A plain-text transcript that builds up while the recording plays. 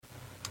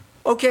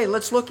Okay,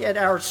 let's look at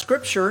our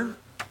scripture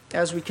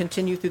as we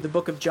continue through the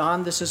book of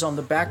John. This is on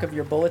the back of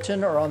your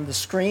bulletin or on the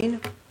screen.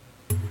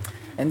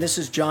 And this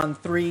is John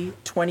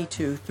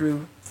 3:22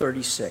 through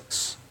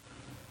 36.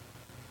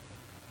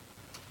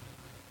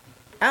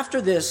 After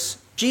this,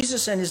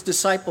 Jesus and his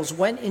disciples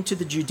went into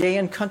the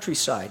Judean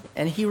countryside,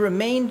 and he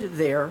remained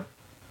there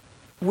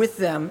with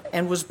them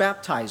and was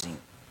baptizing.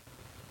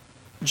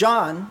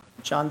 John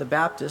the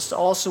Baptist,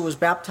 also was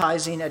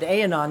baptizing at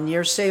Aenon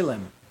near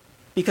Salem,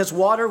 because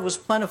water was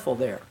plentiful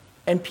there,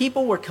 and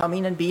people were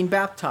coming and being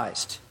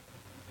baptized,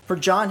 for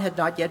John had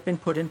not yet been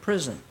put in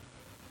prison.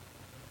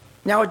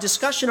 Now a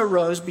discussion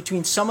arose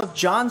between some of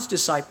John's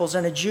disciples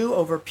and a Jew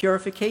over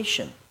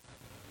purification.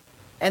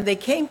 And they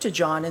came to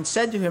John and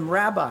said to him,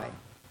 "Rabbi,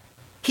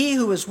 he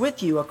who is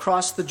with you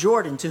across the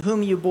Jordan, to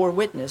whom you bore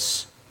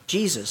witness,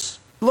 Jesus,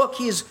 look,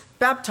 he is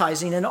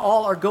baptizing, and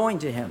all are going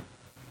to him."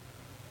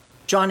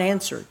 John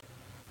answered,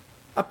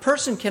 "A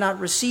person cannot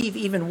receive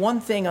even one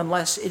thing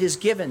unless it is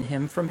given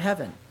him from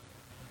heaven.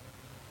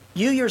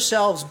 You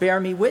yourselves bear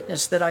me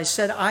witness that I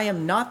said I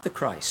am not the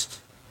Christ,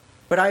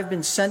 but I have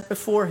been sent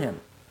before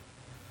him.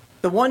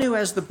 The one who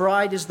has the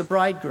bride is the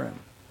bridegroom.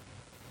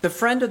 The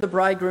friend of the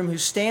bridegroom who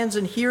stands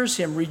and hears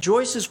him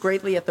rejoices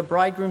greatly at the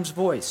bridegroom's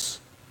voice.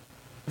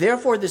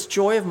 Therefore this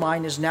joy of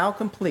mine is now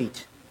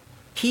complete.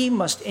 He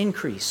must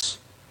increase,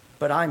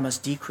 but I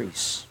must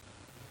decrease.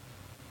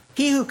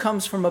 He who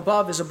comes from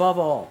above is above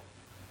all.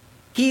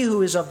 He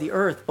who is of the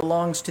earth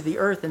belongs to the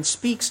earth and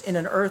speaks in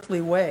an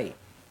earthly way.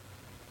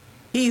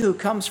 He who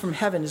comes from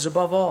heaven is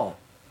above all.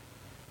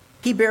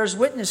 He bears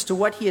witness to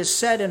what he has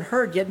said and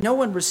heard, yet no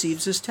one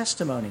receives his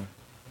testimony.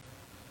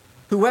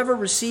 Whoever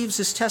receives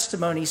his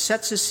testimony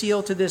sets a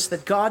seal to this,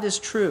 that God is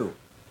true.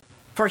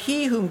 For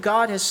he whom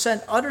God has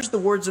sent utters the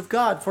words of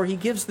God, for he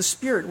gives the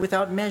Spirit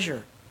without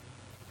measure.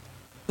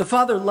 The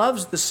Father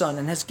loves the Son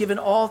and has given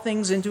all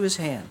things into his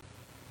hand.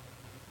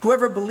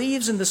 Whoever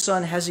believes in the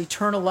Son has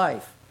eternal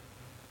life.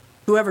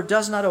 Whoever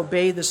does not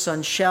obey the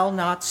Son shall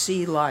not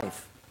see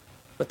life,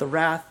 but the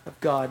wrath of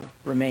God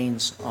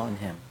remains on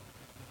him."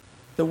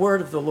 The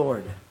word of the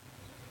Lord.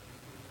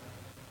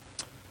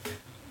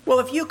 Well,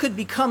 if you could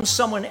become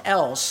someone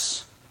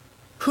else,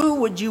 who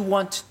would you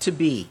want to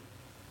be?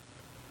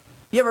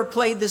 You ever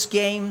played this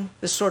game,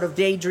 this sort of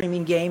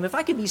daydreaming game? If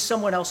I could be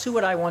someone else, who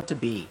would I want to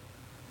be?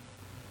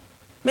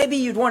 Maybe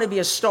you'd want to be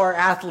a star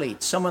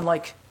athlete, someone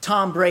like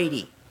Tom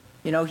Brady.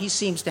 You know, he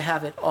seems to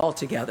have it all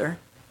together.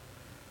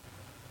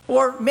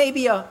 Or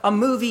maybe a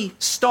movie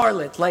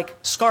starlet like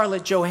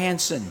Scarlett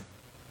Johansson.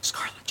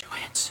 Scarlett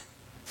Johansson.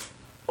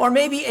 Or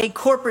maybe a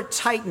corporate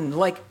titan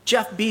like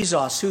Jeff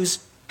Bezos, who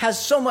has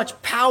so much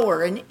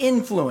power and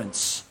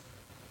influence.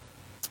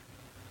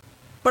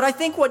 But I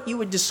think what you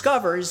would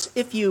discover is,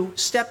 if you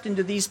stepped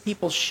into these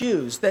people's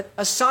shoes, that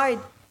aside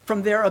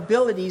from their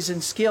abilities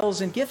and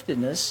skills and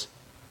giftedness,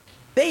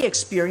 they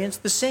experience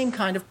the same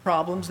kind of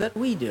problems that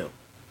we do.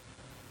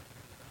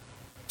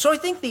 So I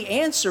think the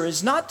answer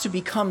is not to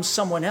become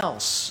someone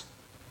else,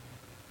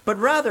 but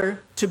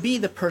rather to be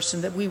the person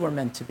that we were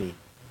meant to be.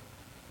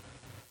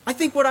 I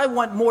think what I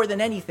want more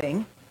than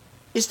anything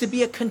is to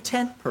be a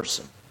content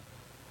person,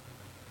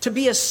 to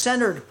be a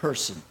centered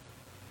person,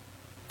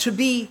 to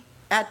be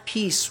at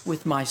peace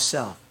with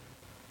myself.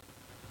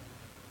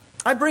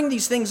 I bring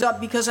these things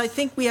up because I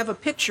think we have a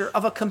picture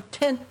of a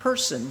content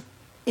person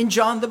in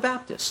John the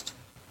Baptist.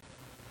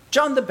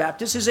 John the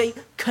Baptist is a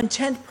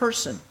content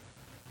person.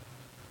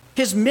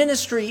 His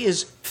ministry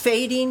is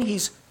fading,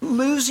 he's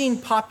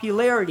losing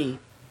popularity,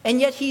 and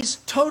yet he's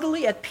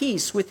totally at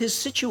peace with his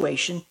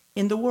situation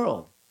in the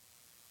world.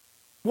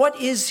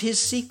 What is his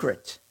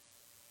secret?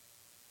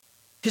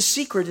 His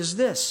secret is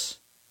this,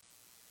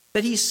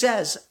 that he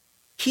says,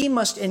 he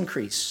must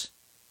increase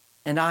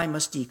and I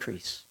must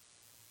decrease.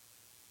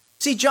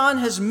 See, John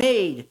has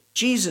made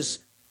Jesus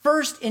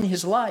first in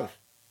his life.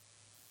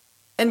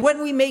 And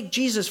when we make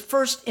Jesus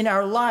first in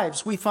our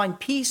lives, we find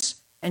peace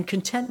and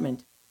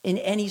contentment in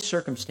any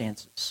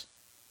circumstances.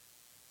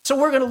 So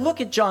we're going to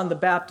look at John the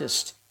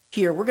Baptist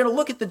here. We're going to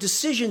look at the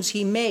decisions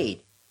he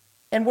made,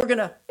 and we're going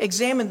to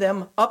examine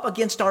them up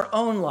against our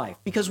own life,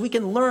 because we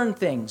can learn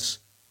things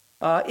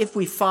if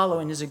we follow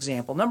in his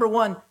example. Number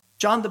one,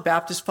 John the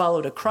Baptist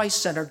followed a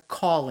Christ-centered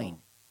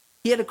calling.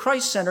 He had a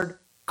Christ-centered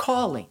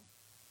calling.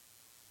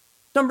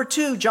 Number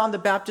two, John the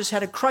Baptist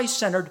had a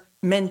Christ-centered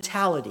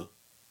mentality.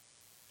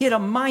 He had a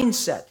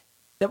mindset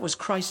that was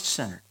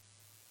Christ-centered.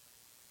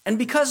 And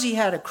because he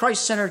had a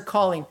Christ-centered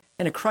calling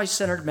and a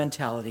Christ-centered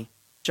mentality,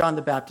 John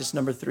the Baptist,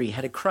 number three,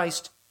 had a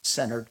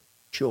Christ-centered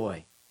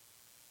joy.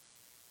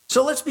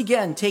 So let's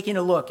begin taking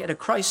a look at a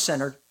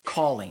Christ-centered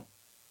calling.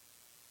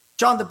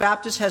 John the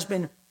Baptist has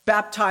been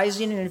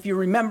baptizing, and if you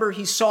remember,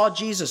 he saw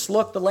Jesus,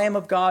 look, the Lamb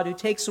of God who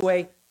takes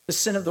away the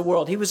sin of the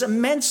world. He was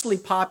immensely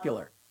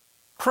popular.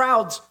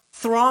 Crowds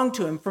thronged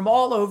to him from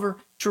all over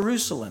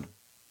Jerusalem.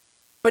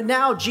 But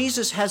now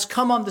Jesus has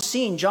come on the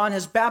scene. John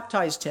has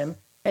baptized him,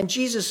 and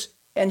Jesus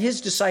and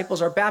his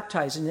disciples are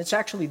baptizing. It's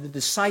actually the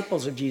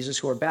disciples of Jesus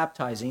who are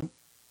baptizing.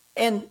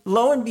 And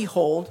lo and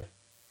behold,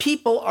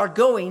 people are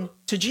going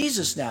to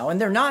Jesus now, and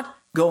they're not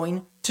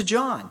going to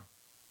John.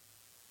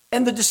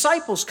 And the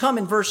disciples come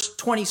in verse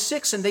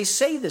 26 and they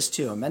say this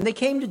to him. And they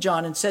came to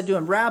John and said to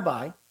him,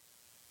 Rabbi,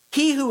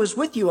 he who is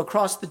with you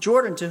across the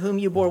Jordan, to whom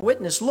you bore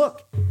witness,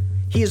 look,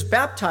 he is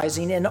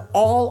baptizing and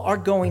all are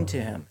going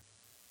to him.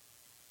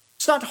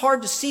 It's not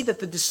hard to see that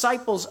the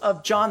disciples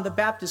of John the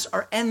Baptist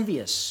are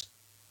envious.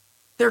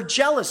 They're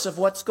jealous of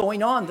what's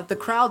going on, that the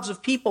crowds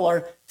of people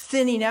are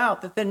thinning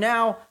out, that they're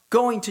now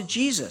going to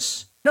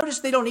Jesus. Notice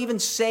they don't even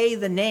say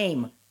the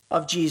name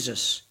of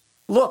Jesus.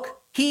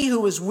 Look, he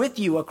who is with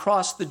you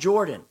across the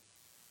Jordan.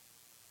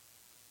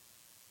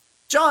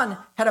 John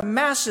had a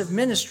massive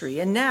ministry,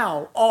 and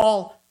now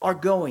all are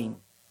going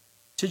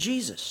to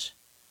Jesus,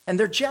 and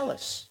they're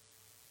jealous.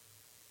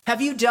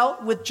 Have you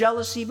dealt with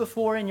jealousy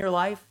before in your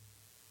life?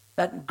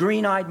 That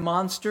green-eyed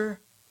monster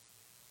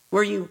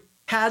where you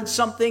had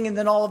something and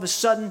then all of a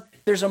sudden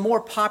there's a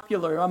more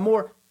popular, a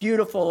more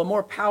beautiful, a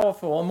more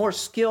powerful, a more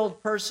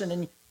skilled person,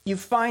 and you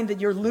find that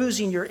you're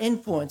losing your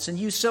influence and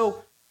you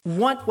so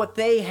want what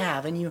they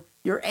have, and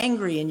you're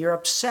angry and you're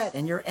upset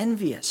and you're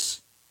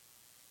envious.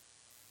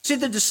 See,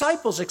 the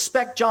disciples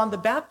expect John the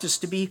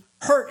Baptist to be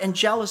hurt and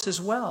jealous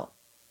as well.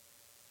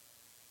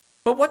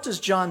 But what does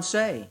John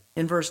say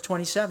in verse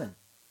 27?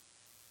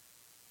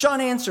 John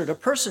answered, a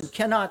person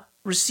cannot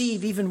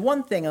receive even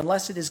one thing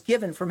unless it is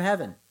given from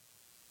heaven.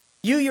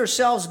 You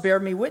yourselves bear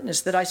me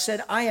witness that I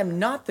said, I am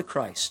not the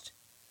Christ,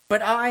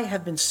 but I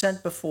have been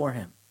sent before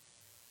him.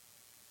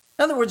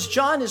 In other words,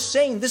 John is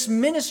saying this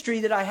ministry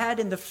that I had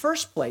in the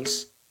first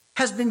place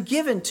has been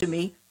given to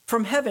me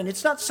from heaven.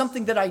 It's not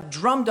something that I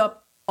drummed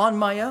up on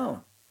my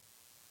own.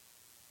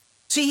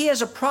 See, he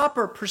has a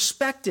proper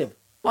perspective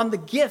on the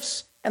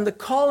gifts and the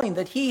calling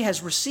that he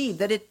has received,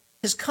 that it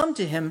has come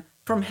to him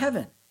from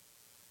heaven.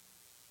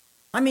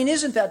 I mean,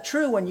 isn't that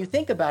true when you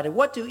think about it?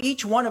 What do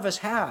each one of us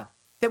have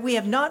that we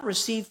have not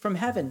received from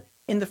heaven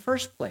in the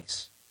first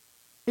place?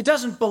 It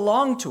doesn't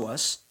belong to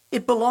us.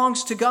 It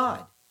belongs to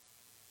God.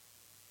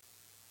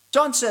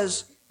 John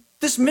says,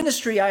 this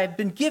ministry I have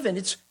been given,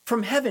 it's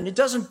from heaven. It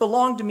doesn't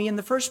belong to me in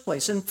the first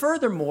place. And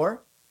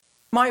furthermore,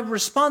 my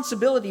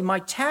responsibility, my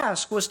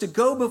task was to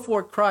go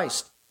before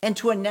Christ and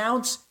to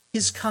announce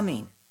his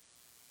coming.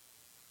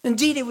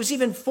 Indeed, it was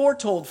even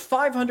foretold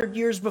 500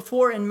 years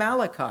before in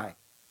Malachi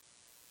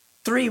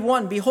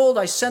 3:1, behold,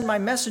 I send my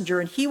messenger,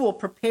 and he will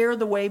prepare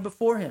the way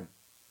before me.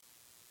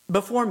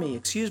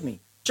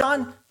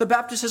 John the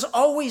Baptist has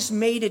always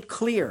made it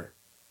clear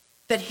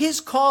that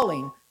his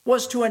calling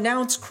was to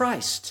announce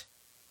Christ,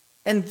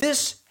 and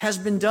this has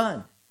been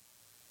done.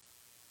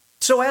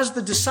 So as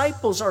the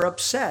disciples are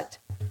upset,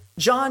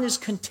 John is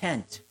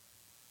content,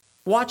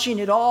 watching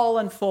it all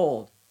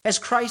unfold as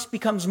Christ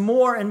becomes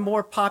more and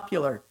more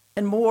popular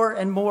and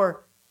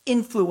more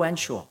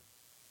influential.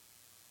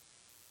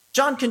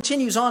 John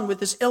continues on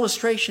with this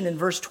illustration in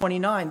verse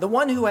 29. The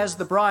one who has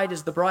the bride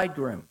is the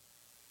bridegroom.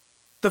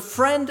 The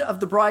friend of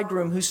the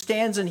bridegroom who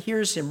stands and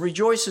hears him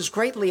rejoices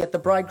greatly at the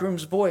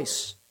bridegroom's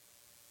voice.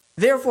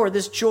 Therefore,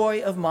 this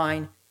joy of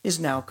mine is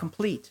now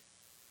complete.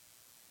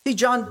 See,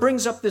 John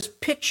brings up this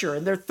picture,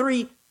 and there are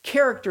three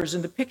characters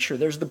in the picture.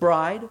 There's the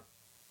bride,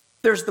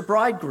 there's the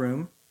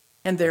bridegroom,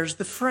 and there's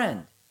the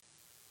friend.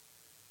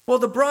 Well,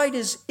 the bride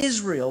is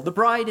Israel. The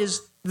bride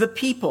is the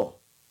people.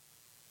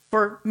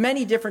 For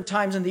many different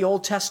times in the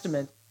Old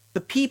Testament,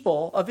 the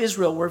people of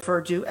Israel were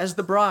referred to as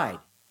the bride.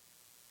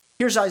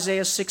 Here's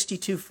Isaiah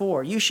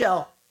 62:4. You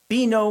shall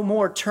be no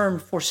more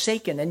termed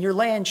forsaken, and your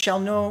land shall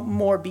no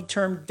more be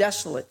termed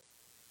desolate.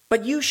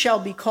 But you shall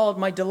be called,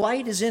 my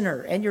delight is in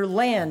her, and your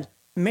land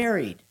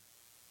married.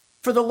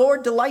 For the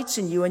Lord delights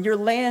in you, and your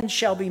land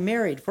shall be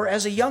married. For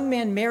as a young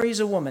man marries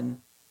a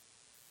woman,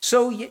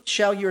 so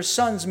shall your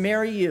sons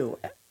marry you.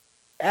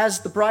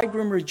 As the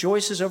bridegroom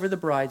rejoices over the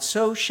bride,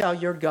 so shall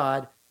your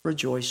God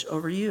rejoice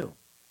over you.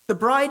 The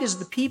bride is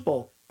the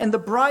people, and the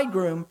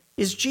bridegroom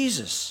is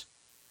Jesus.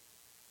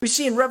 We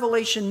see in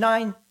Revelation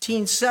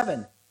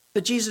 19:7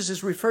 that Jesus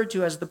is referred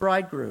to as the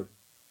bridegroom.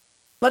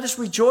 Let us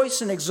rejoice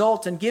and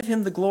exult and give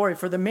him the glory,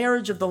 for the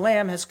marriage of the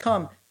Lamb has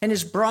come, and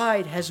his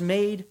bride has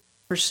made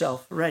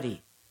herself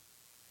ready.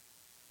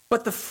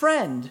 But the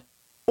friend,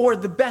 or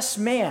the best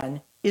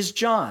man, is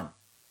John.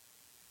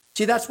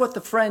 See, that's what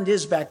the friend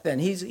is back then.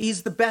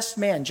 He's the best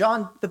man.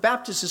 John the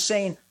Baptist is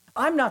saying,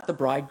 I'm not the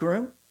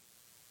bridegroom.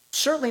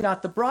 Certainly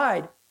not the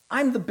bride.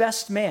 I'm the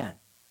best man.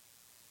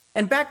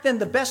 And back then,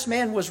 the best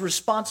man was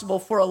responsible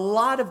for a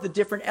lot of the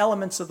different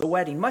elements of the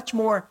wedding, much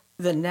more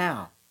than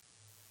now.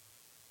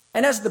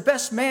 And as the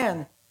best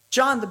man,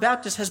 John the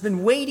Baptist has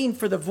been waiting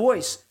for the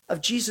voice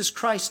of Jesus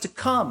Christ to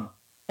come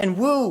and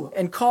woo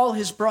and call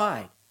his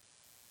bride.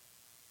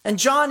 And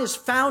John has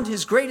found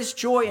his greatest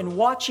joy in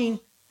watching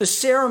the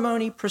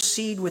ceremony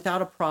proceed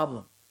without a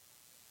problem,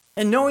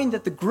 and knowing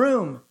that the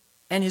groom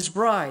and his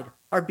bride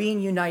are being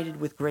united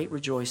with great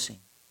rejoicing.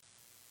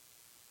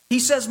 He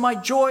says, my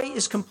joy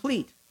is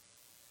complete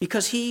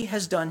because he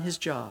has done his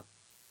job.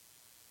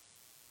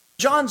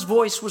 John's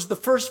voice was the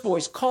first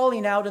voice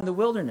calling out in the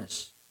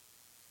wilderness,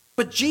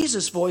 but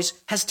Jesus' voice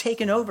has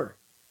taken over.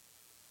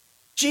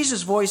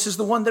 Jesus' voice is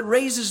the one that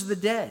raises the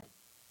dead.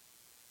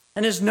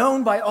 and is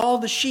known by all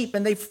the sheep,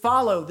 and they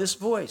follow this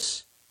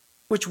voice,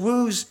 which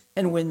woos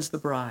and wins the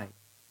bride.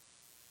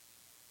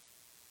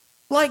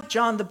 Like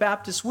John the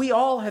Baptist, we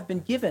all have been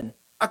given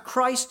a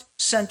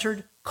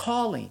Christ-centered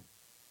calling.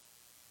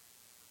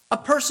 A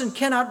person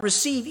cannot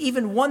receive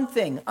even one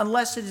thing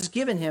unless it is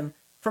given him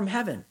from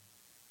heaven.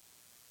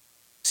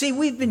 See,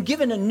 we've been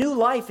given a new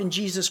life in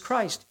Jesus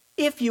Christ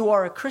if you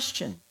are a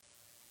Christian.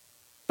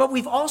 But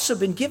we've also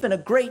been given a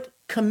great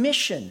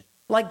commission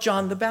like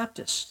John the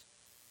Baptist.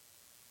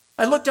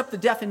 I looked up the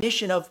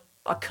definition of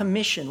a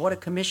commission, what a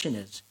commission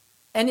is.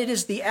 And it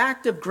is the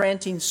act of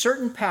granting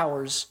certain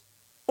powers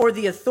or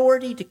the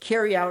authority to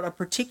carry out a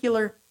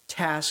particular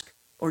task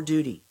or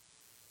duty.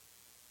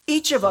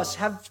 Each of us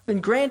have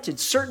been granted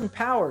certain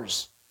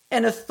powers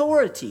and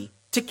authority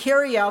to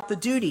carry out the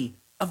duty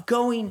of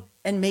going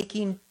and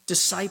making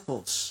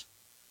disciples.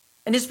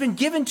 And it's been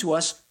given to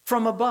us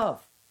from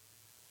above.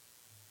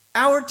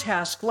 Our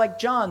task, like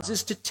John's,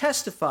 is to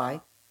testify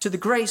to the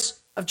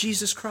grace of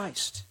Jesus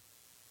Christ.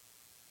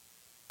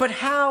 But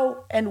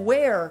how and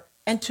where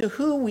and to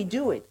who we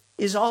do it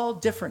is all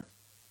different,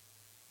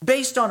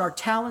 based on our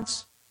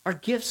talents, our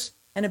gifts,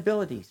 and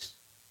abilities.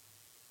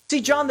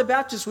 See, John the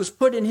Baptist was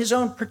put in his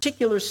own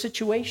particular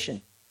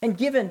situation and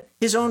given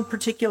his own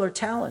particular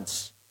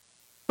talents.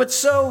 But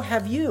so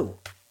have you.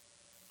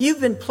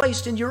 You've been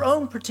placed in your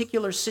own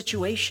particular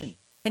situation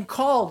and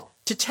called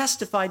to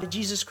testify to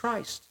Jesus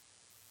Christ.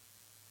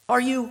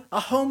 Are you a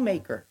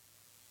homemaker?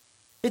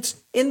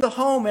 It's in the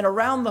home and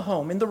around the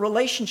home, in the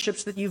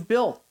relationships that you've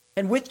built,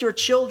 and with your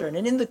children,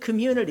 and in the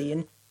community,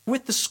 and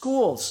with the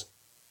schools,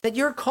 that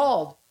you're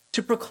called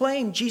to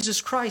proclaim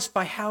Jesus Christ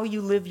by how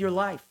you live your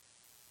life,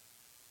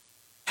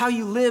 how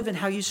you live and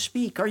how you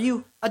speak. Are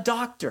you a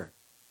doctor?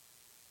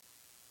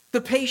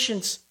 The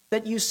patients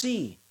that you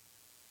see,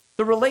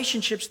 the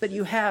relationships that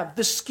you have,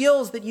 the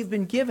skills that you've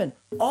been given,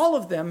 all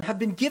of them have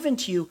been given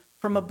to you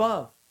from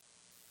above.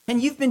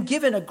 And you've been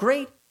given a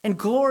great and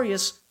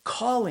glorious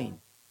calling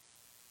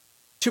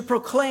to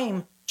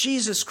proclaim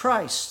Jesus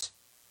Christ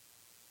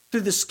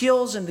through the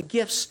skills and the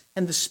gifts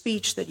and the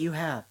speech that you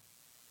have.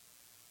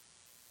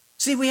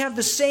 See, we have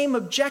the same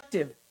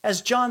objective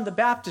as John the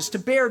Baptist, to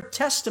bear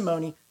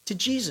testimony to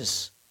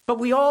Jesus, but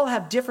we all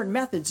have different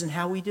methods in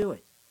how we do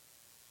it.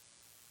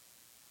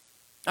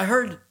 I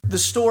heard the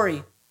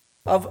story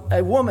of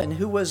a woman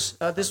who was,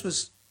 this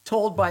was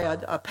told by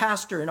a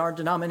pastor in our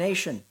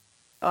denomination,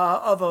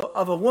 of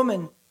a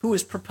woman who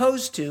was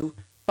proposed to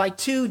by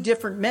two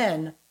different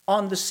men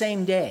on the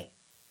same day.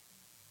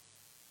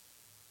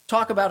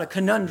 Talk about a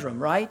conundrum,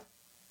 right?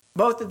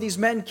 Both of these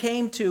men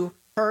came to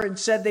her and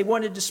said they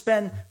wanted to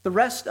spend the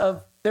rest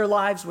of their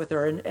lives with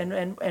her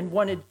and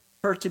wanted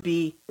her to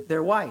be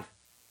their wife.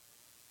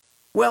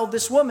 Well,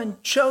 this woman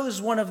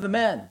chose one of the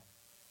men.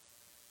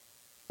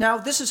 Now,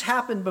 this has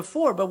happened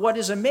before, but what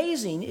is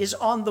amazing is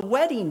on the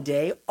wedding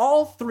day,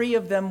 all three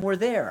of them were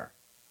there.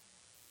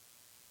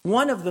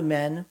 One of the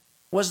men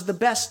was the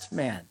best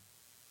man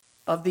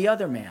of the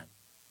other man.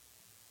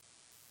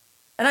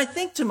 And I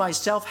think to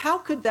myself, how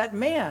could that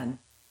man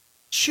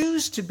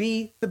choose to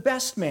be the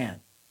best man?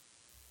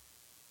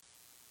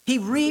 He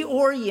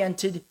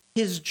reoriented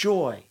his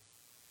joy.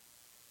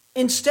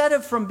 Instead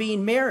of from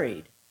being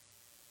married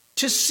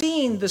to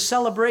seeing the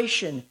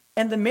celebration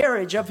and the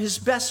marriage of his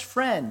best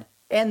friend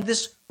and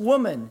this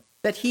woman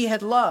that he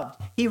had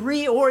loved, he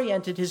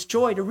reoriented his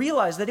joy to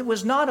realize that it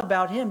was not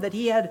about him, that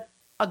he had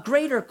a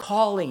greater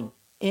calling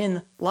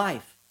in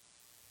life.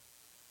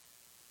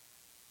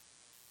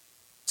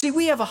 See,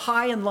 we have a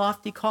high and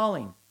lofty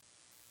calling,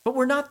 but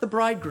we're not the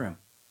bridegroom.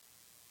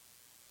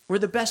 We're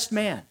the best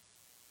man.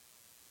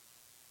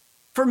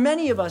 For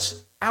many of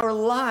us, our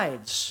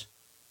lives,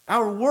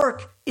 our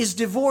work is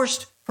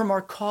divorced from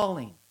our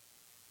calling.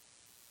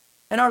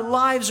 And our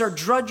lives are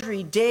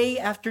drudgery day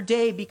after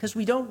day because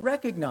we don't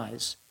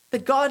recognize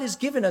that God has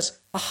given us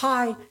a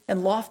high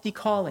and lofty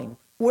calling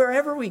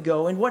wherever we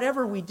go and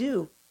whatever we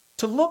do,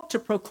 to look to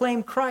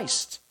proclaim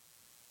Christ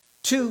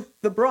to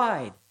the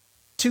bride,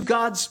 to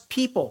God's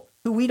people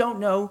who we don't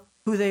know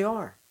who they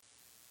are.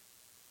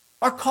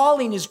 Our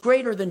calling is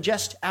greater than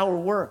just our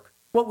work,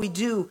 what we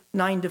do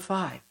 9 to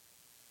 5.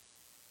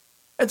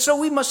 And so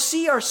we must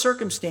see our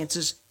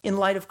circumstances in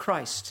light of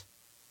Christ.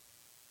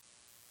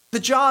 The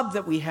job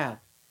that we have,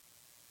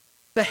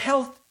 the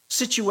health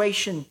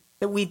situation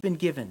that we've been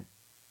given,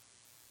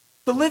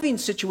 the living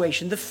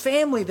situation, the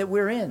family that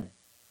we're in.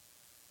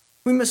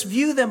 We must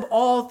view them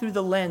all through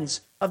the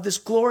lens of this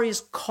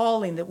glorious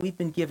calling that we've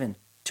been given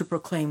to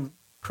proclaim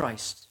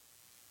Christ.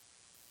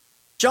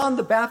 John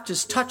the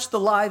Baptist touched the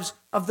lives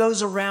of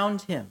those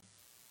around him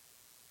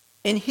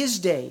in his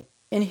day,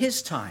 in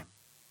his time.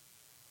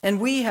 And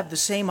we have the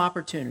same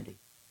opportunity.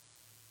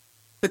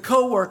 The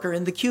co-worker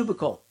in the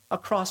cubicle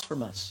across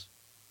from us,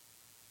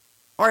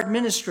 our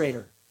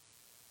administrator,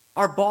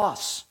 our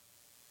boss,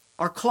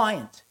 our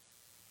client.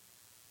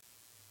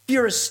 If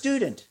you're a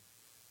student,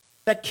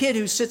 that kid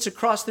who sits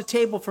across the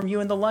table from you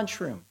in the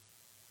lunchroom,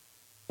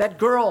 that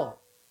girl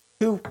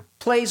who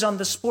plays on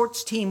the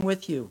sports team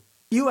with you,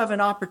 you have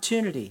an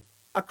opportunity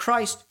a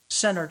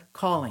Christ-centered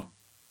calling.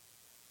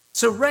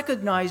 So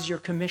recognize your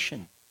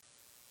commission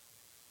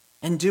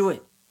and do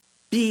it.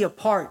 Be a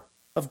part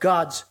of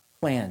God's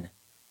plan.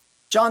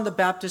 John the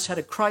Baptist had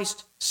a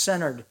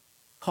Christ-centered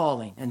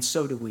calling, and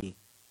so do we.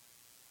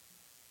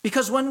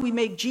 Because when we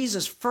make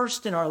Jesus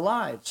first in our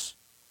lives,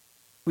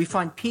 we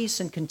find peace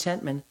and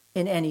contentment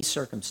in any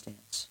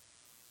circumstance.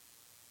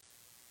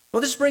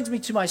 Well, this brings me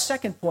to my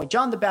second point.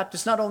 John the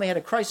Baptist not only had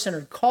a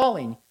Christ-centered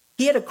calling,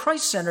 he had a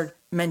Christ-centered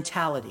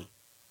mentality.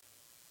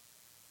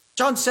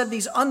 John said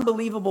these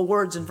unbelievable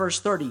words in verse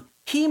 30,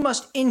 "He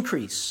must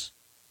increase,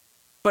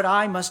 but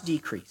I must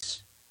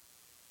decrease."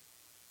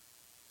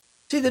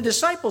 See, the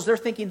disciples, they're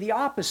thinking the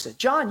opposite.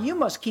 John, you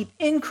must keep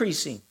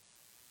increasing.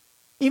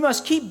 You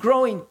must keep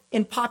growing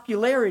in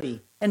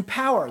popularity and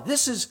power.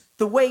 This is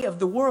the way of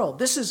the world.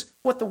 This is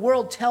what the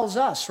world tells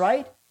us,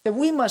 right? That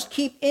we must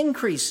keep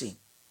increasing.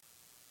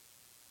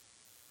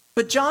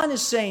 But John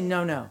is saying,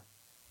 no.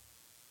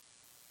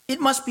 It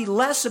must be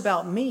less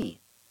about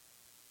me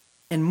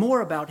and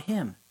more about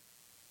him.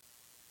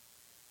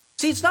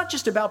 See, it's not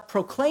just about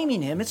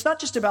proclaiming him. It's not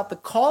just about the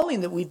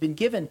calling that we've been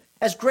given,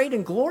 as great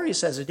and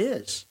glorious as it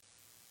is.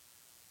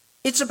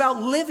 It's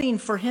about living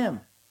for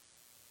him.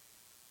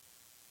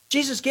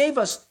 Jesus gave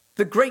us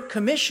the Great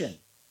Commission,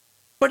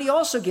 but he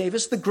also gave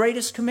us the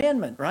greatest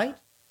commandment, right?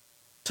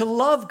 To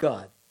love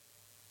God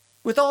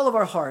with all of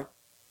our heart,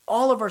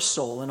 all of our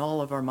soul, and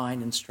all of our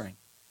mind and strength.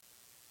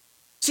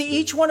 See,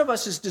 each one of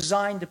us is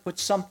designed to put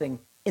something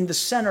in the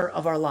center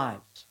of our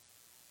lives.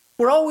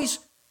 We're always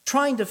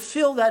trying to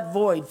fill that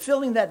void,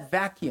 filling that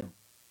vacuum.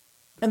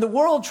 And the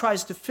world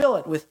tries to fill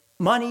it with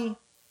money,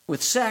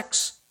 with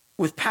sex,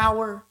 with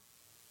power.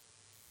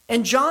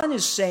 And John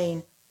is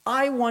saying,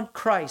 I want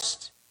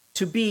Christ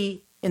to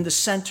be in the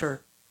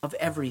center of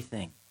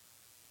everything.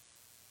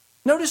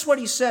 Notice what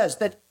he says,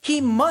 that he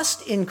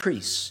must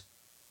increase,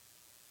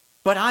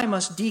 but I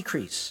must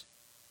decrease.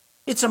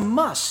 It's a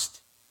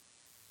must.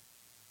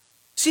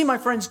 See, my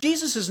friends,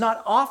 Jesus is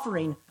not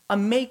offering a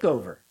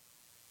makeover.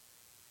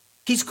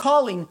 He's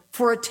calling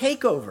for a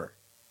takeover,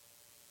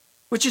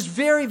 which is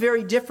very,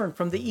 very different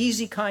from the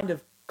easy kind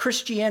of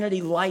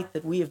Christianity light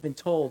that we have been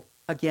told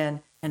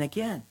again and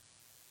again.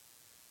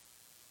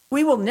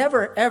 We will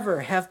never,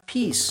 ever have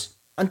peace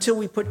until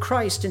we put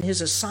Christ in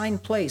his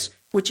assigned place,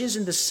 which is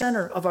in the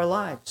center of our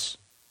lives.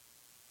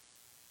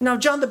 Now,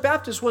 John the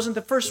Baptist wasn't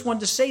the first one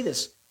to say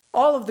this.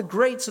 All of the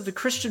greats of the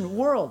Christian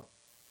world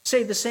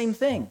say the same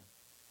thing.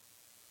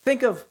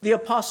 Think of the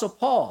Apostle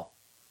Paul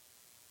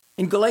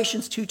in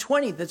Galatians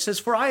 2:20 that says,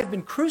 "For I have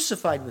been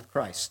crucified with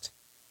Christ,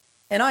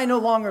 and I no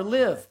longer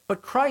live,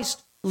 but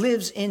Christ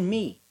lives in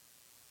me.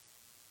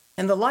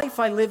 And the life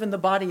I live in the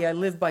body, I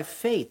live by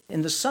faith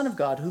in the Son of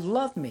God who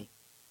loved me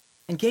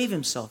and gave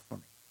himself for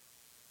me."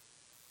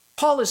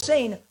 Paul is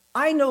saying,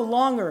 I no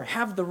longer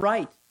have the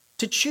right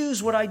to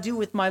choose what I do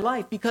with my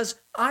life because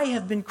I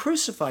have been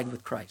crucified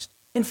with Christ.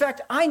 In fact,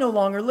 I no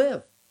longer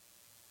live.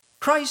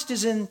 Christ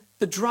is in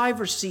the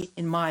driver's seat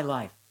in my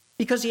life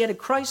because he had a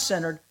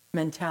Christ-centered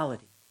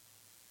mentality.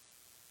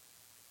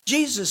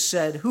 Jesus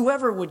said,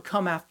 "Whoever would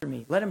come after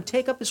me, let him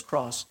take up his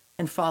cross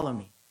and follow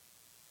me.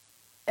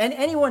 And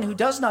anyone who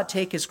does not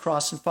take his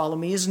cross and follow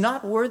me is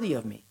not worthy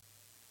of me.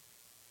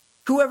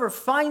 Whoever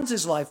finds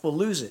his life will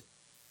lose it,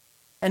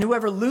 and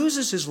whoever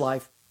loses his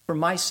life for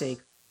my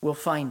sake will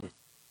find it."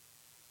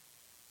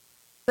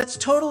 That's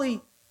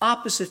totally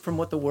opposite from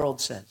what the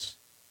world says.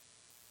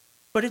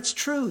 But it's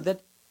true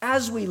that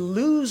as we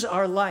lose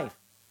our life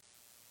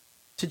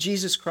to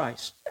Jesus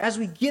Christ, as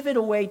we give it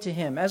away to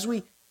him, as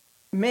we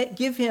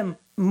give him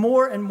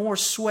more and more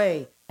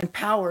sway and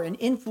power and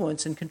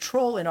influence and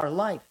control in our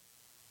life,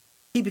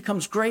 he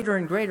becomes greater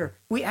and greater.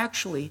 We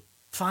actually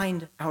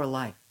find our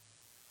life.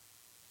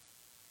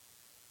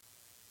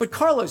 But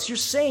Carlos, you're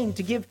saying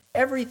to give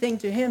everything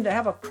to him, to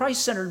have a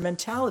Christ-centered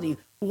mentality.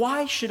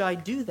 Why should I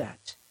do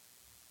that?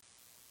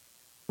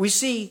 We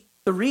see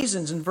the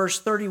reasons in verse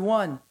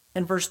 31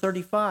 and verse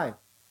 35.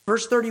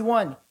 Verse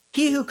 31,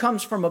 he who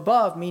comes from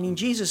above, meaning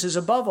Jesus, is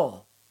above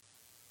all.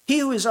 He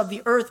who is of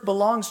the earth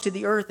belongs to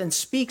the earth and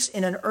speaks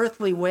in an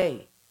earthly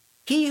way.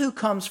 He who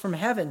comes from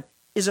heaven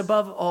is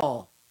above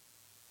all.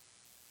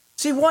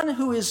 See, one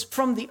who is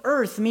from the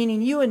earth,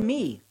 meaning you and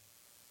me,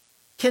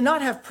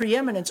 cannot have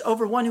preeminence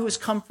over one who has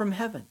come from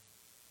heaven.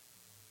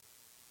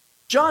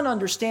 John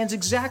understands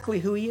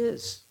exactly who he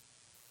is.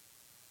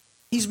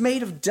 He's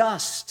made of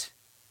dust.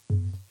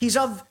 He's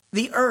of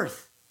the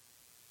earth.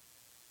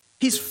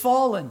 He's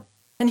fallen,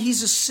 and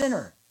he's a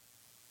sinner.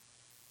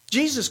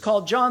 Jesus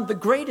called John the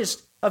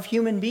greatest of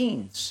human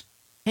beings,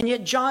 and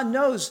yet John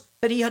knows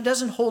that he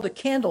doesn't hold a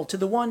candle to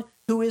the one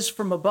who is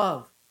from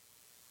above.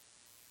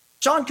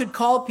 John could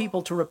call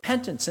people to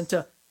repentance and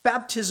to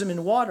baptism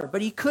in water,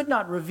 but he could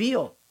not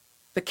reveal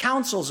the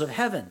counsels of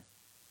heaven,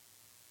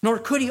 nor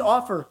could he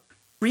offer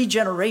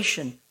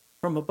regeneration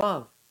from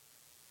above.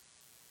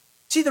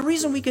 See, the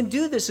reason we can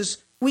do this is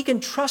we can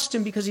trust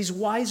him because he's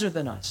wiser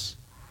than us.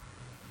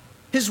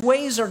 His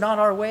ways are not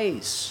our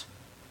ways.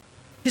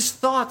 His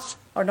thoughts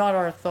are not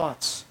our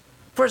thoughts.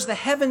 For as the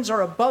heavens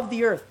are above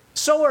the earth,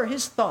 So are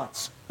his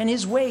thoughts and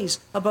his ways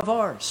above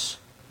ours.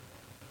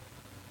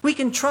 We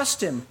can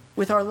trust him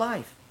with our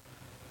life.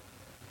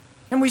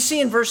 And we see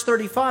in verse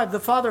 35, the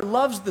Father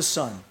loves the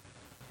Son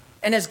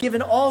and has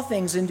given all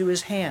things into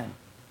his hand.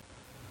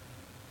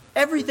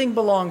 Everything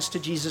belongs to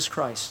Jesus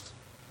Christ.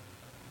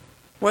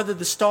 Whether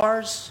the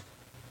stars,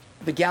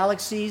 the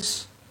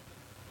galaxies,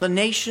 the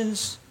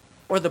nations,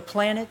 or the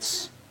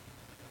planets,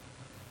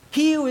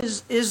 he who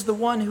is the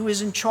one who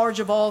is in charge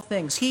of all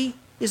things. He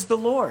is the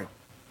Lord,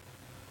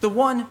 the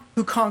one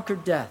who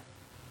conquered death.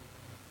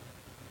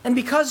 And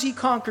because he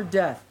conquered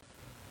death,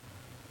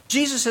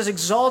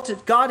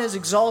 God has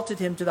exalted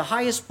him to the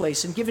highest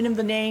place and given him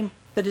the name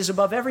that is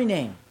above every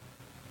name.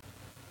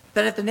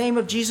 That at the name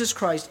of Jesus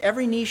Christ,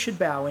 every knee should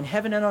bow in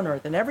heaven and on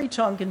earth, and every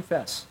tongue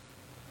confess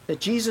that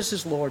Jesus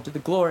is Lord, to the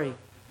glory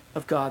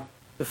of God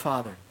the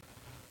Father.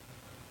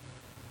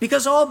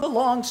 Because all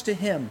belongs to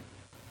him,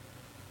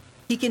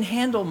 he can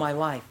handle my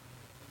life.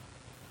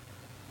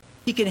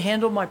 He can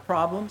handle my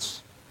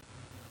problems.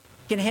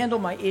 He can handle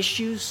my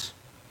issues.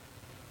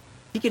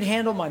 He can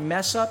handle my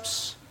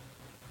mess-ups.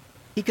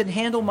 He can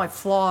handle my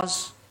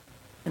flaws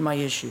and my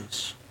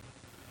issues.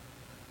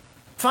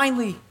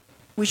 Finally,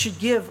 we should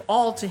give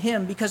all to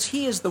him because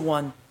he is the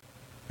one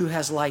who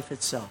has life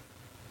itself.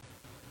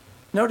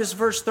 Notice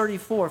verse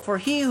 34. For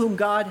he whom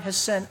God has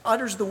sent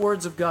utters the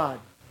words of God,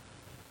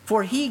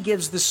 for he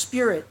gives the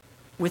Spirit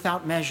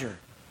without measure.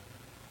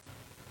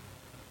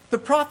 The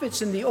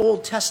prophets in the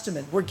Old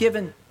Testament were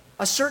given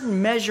a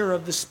certain measure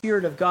of the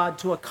Spirit of God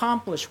to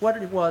accomplish what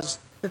it was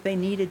that they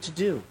needed to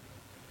do.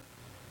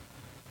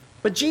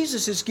 But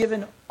Jesus is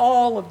given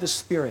all of the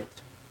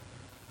Spirit,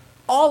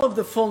 all of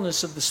the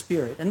fullness of the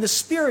Spirit. And the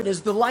Spirit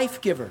is the life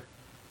giver.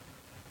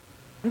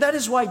 And that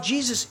is why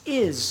Jesus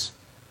is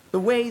the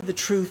way, the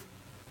truth,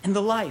 and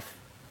the life.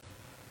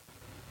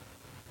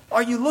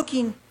 Are you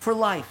looking for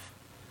life?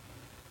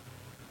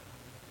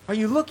 Are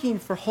you looking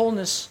for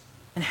wholeness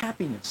and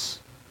happiness?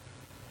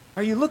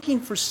 Are you looking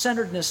for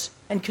centeredness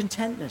and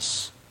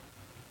contentness?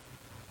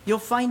 You'll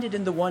find it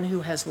in the one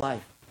who has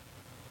life.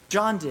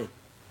 John did.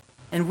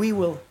 And we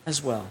will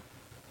as well.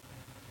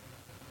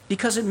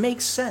 Because it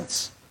makes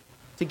sense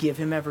to give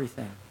him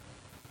everything.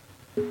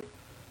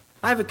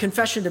 I have a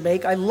confession to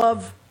make. I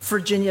love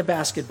Virginia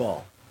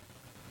basketball.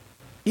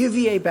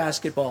 UVA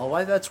basketball.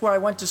 That's where I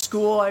went to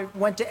school. I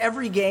went to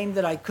every game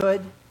that I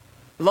could.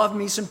 Love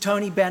me some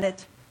Tony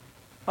Bennett.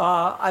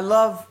 I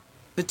love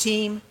the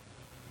team.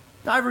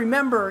 I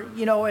remember,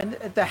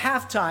 at the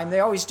halftime,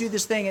 they always do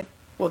this thing.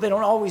 Well, they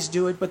don't always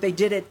do it, but they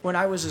did it when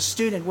I was a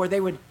student, where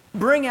they would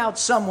bring out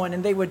someone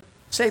and they would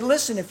say,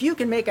 listen, if you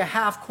can make a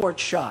half-court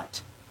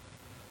shot,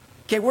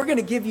 okay, we're going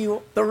to give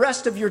you the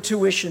rest of your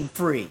tuition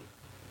free.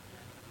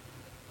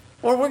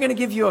 Or we're going to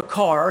give you a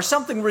car or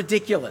something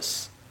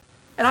ridiculous.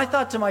 And I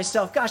thought to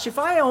myself, gosh, if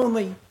I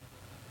only,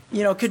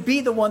 could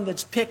be the one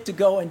that's picked to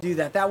go and do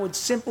that, that would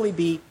simply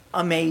be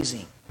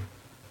amazing.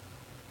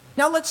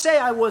 Now, let's say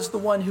I was the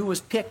one who was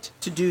picked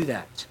to do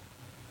that.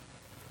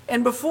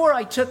 And before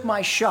I took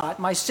my shot,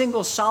 my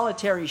single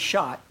solitary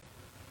shot,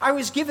 I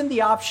was given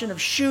the option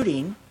of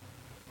shooting,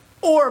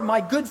 or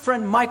my good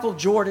friend Michael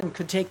Jordan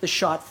could take the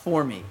shot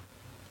for me.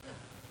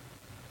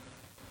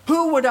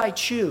 Who would I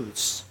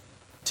choose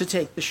to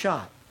take the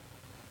shot?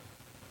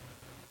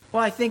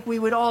 Well, I think we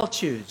would all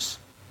choose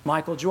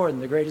Michael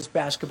Jordan, the greatest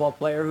basketball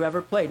player who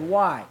ever played.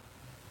 Why?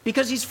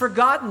 Because he's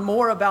forgotten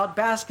more about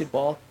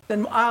basketball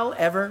than I'll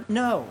ever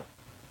know.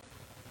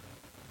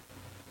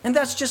 And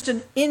that's just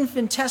an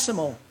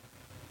infinitesimal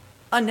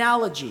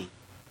analogy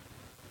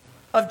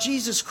of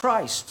Jesus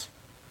Christ,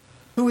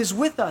 who is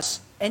with us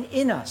and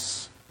in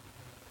us,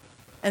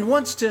 and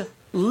wants to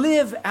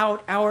live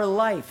out our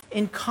life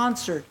in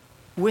concert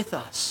with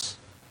us.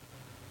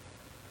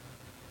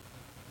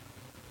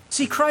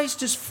 See,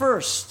 Christ is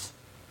first,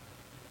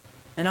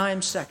 and I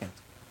am second.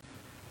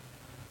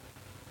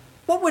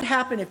 What would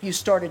happen if you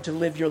started to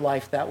live your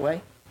life that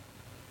way?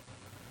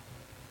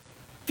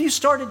 If you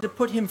started to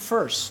put him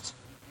first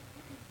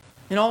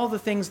in all the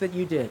things that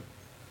you did,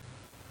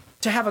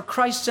 to have a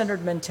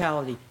Christ-centered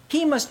mentality.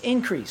 He must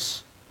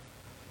increase,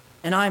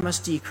 and I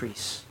must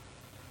decrease.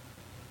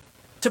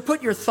 To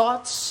put your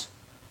thoughts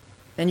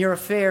and your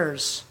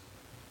affairs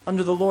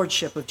under the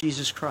lordship of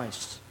Jesus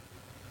Christ.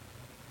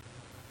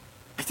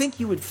 I think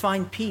you would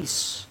find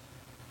peace.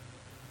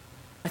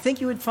 I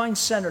think you would find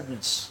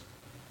centeredness.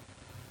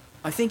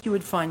 I think you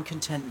would find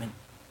contentment.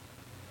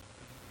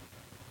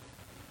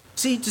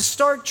 See, to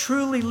start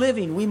truly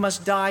living, we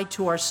must die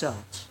to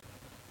ourselves.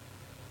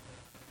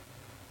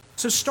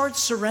 So start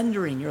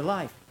surrendering your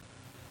life.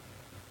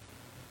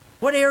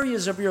 What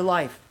areas of your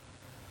life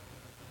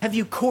have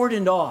you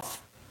cordoned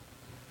off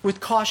with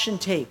caution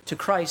tape to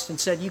Christ and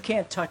said, you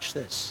can't touch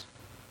this?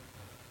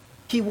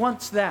 He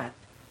wants that.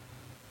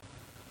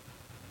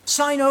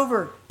 Sign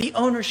over the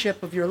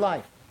ownership of your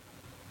life,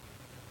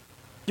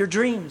 your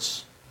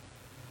dreams,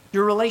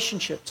 your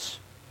relationships,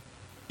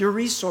 your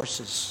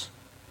resources,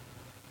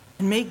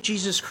 and make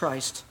Jesus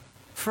Christ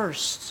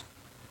first.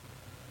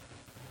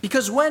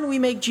 Because when we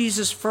make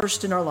Jesus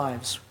first in our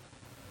lives,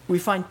 We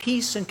find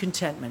peace and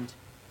contentment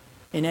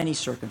in any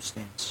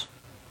circumstance.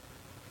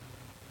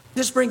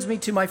 This brings me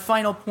to my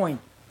final point,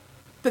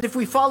 that if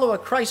we follow a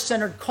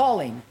Christ-centered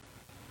calling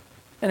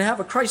and have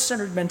a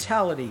Christ-centered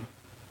mentality,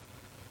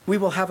 we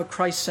will have a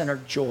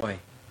Christ-centered joy.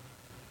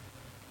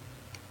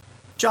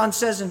 John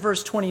says in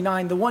verse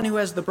 29, the one who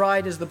has the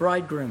bride is the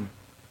bridegroom.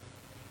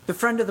 The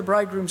friend of the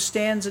bridegroom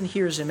stands and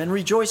hears him and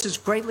rejoices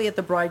greatly at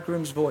the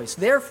bridegroom's voice.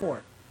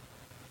 Therefore,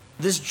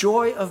 this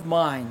joy of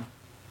mine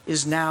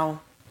is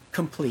now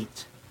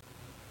complete.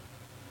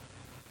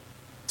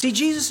 See,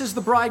 Jesus is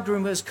the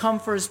bridegroom who has come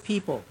for his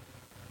people.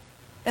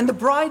 And the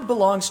bride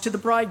belongs to the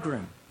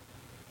bridegroom.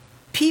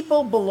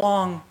 People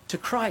belong to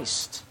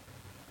Christ,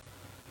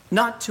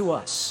 not to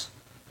us.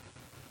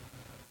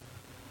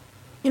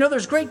 You know,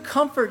 there's great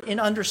comfort in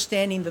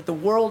understanding that the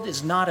world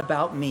is not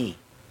about me,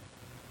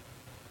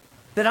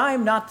 that I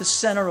am not the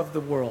center of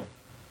the world,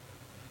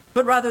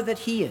 but rather that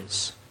he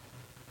is.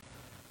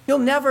 You'll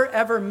never,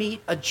 ever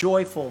meet a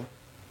joyful,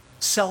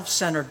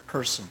 self-centered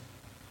person.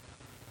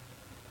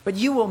 But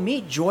you will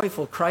meet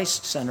joyful,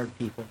 Christ-centered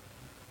people,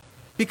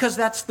 because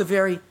that's the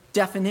very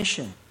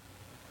definition.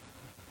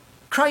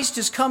 Christ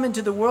has come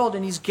into the world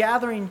and he's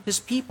gathering his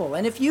people.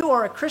 And if you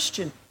are a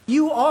Christian,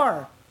 you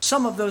are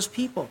some of those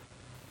people.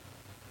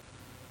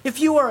 If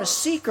you are a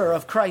seeker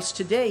of Christ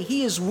today,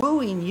 he is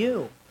wooing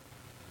you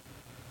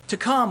to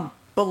come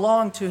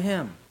belong to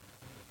him.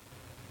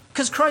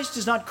 Because Christ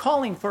is not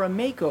calling for a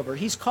makeover,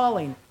 he's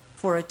calling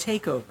for a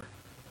takeover.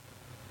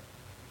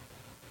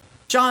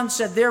 John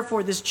said,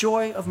 therefore, this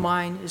joy of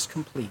mine is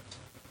complete.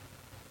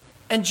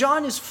 And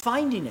John is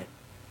finding it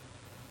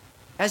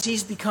as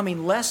he's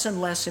becoming less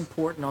and less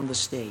important on the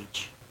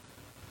stage.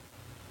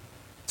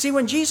 See,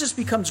 when Jesus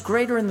becomes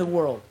greater in the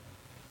world,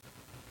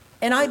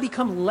 and I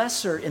become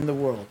lesser in the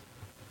world,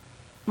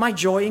 my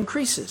joy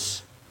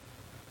increases.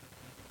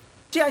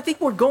 See, I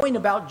think we're going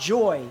about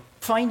joy,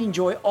 finding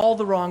joy, all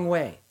the wrong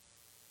way.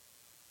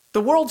 The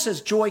world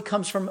says joy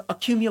comes from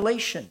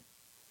accumulation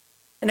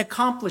and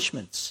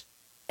accomplishments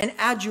and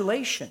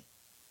adulation.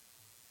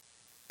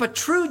 But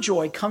true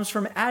joy comes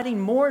from adding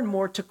more and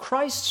more to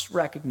Christ's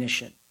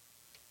recognition,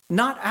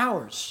 not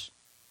ours.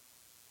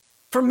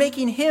 From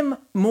making him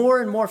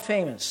more and more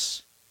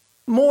famous,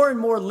 more and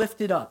more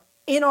lifted up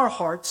in our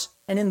hearts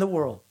and in the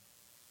world.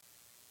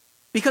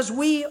 Because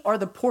we are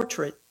the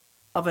portrait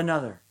of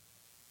another.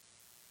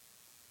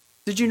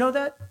 Did you know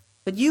that?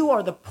 That you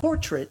are the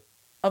portrait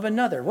of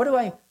another. What do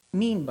I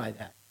mean by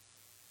that?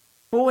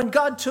 Well, when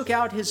God took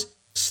out his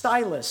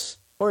stylus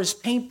or his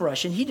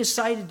paintbrush and he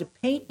decided to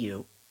paint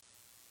you,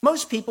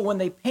 most people, when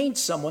they paint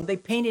someone, they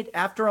paint it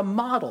after a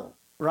model,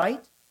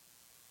 right?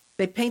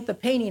 They paint the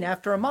painting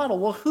after a model.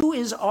 Well, who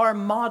is our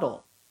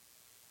model?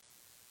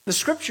 The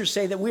scriptures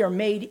say that we are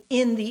made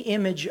in the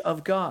image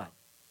of God.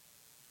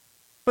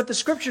 But the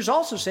scriptures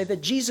also say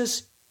that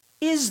Jesus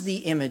is the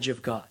image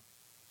of God.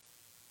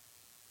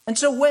 And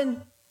so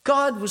when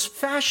God was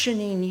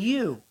fashioning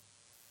you,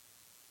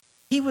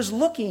 he was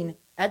looking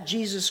at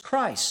Jesus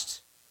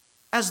Christ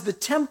as the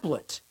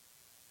template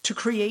to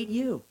create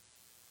you.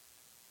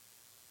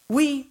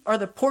 We are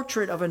the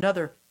portrait of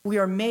another. We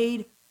are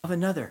made of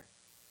another.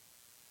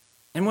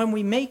 And when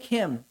we make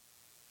him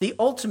the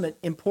ultimate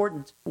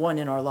important one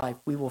in our life,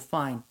 we will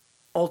find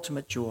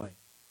ultimate joy.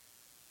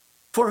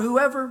 For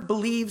whoever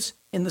believes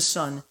in the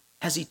Son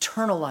has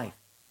eternal life.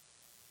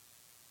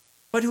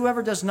 But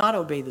whoever does not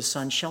obey the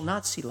Son shall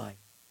not see life,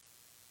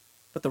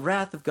 but the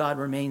wrath of God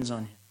remains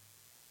on him.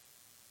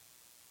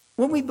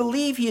 When we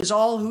believe he is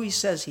all who he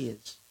says he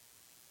is,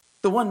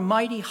 the one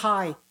mighty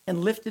high and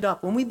lifted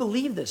up, when we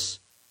believe this,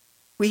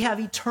 we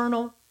have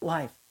eternal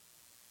life.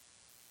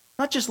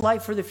 Not just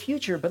life for the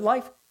future, but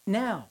life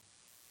now.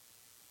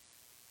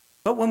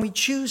 But when we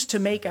choose to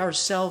make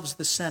ourselves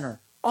the center,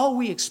 all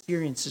we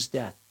experience is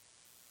death.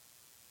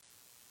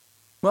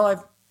 Well,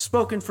 I've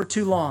spoken for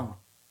too long.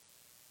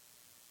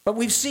 But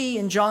we see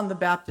in John the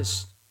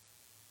Baptist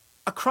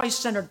a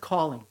Christ-centered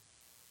calling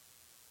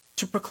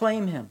to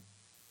proclaim him,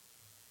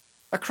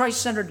 a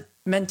Christ-centered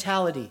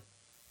mentality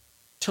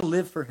to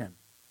live for him.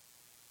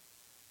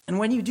 And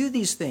when you do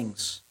these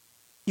things,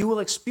 you will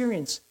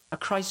experience a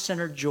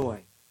Christ-centered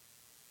joy.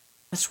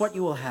 That's what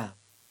you will have.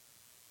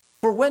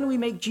 For when we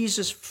make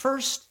Jesus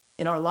first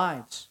in our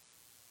lives,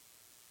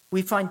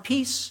 we find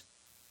peace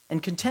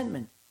and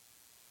contentment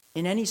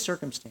in any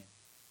circumstance.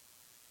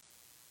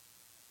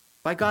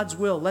 By God's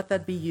will, let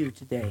that be you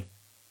today.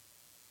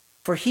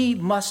 For he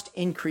must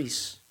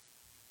increase,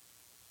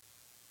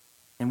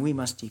 and we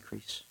must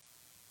decrease.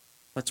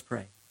 Let's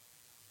pray.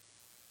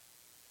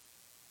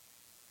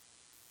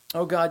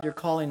 Oh God, you're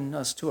calling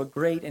us to a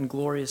great and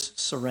glorious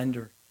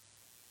surrender,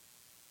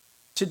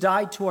 to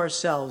die to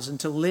ourselves and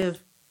to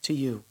live to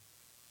you,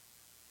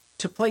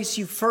 to place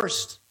you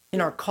first in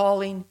our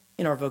calling,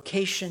 in our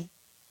vocation,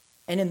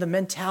 and in the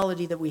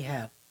mentality that we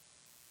have.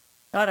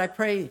 God, I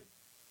pray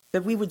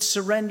that we would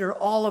surrender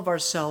all of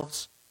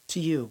ourselves to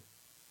you,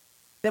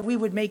 that we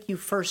would make you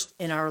first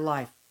in our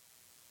life.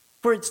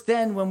 For it's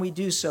then when we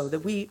do so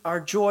that we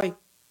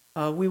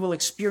will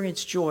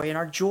experience joy, and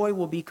our joy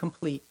will be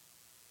complete.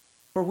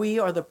 for we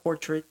are the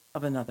portrait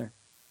of another.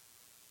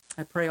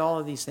 I pray all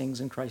of these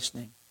things in Christ's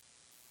name.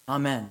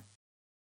 Amen.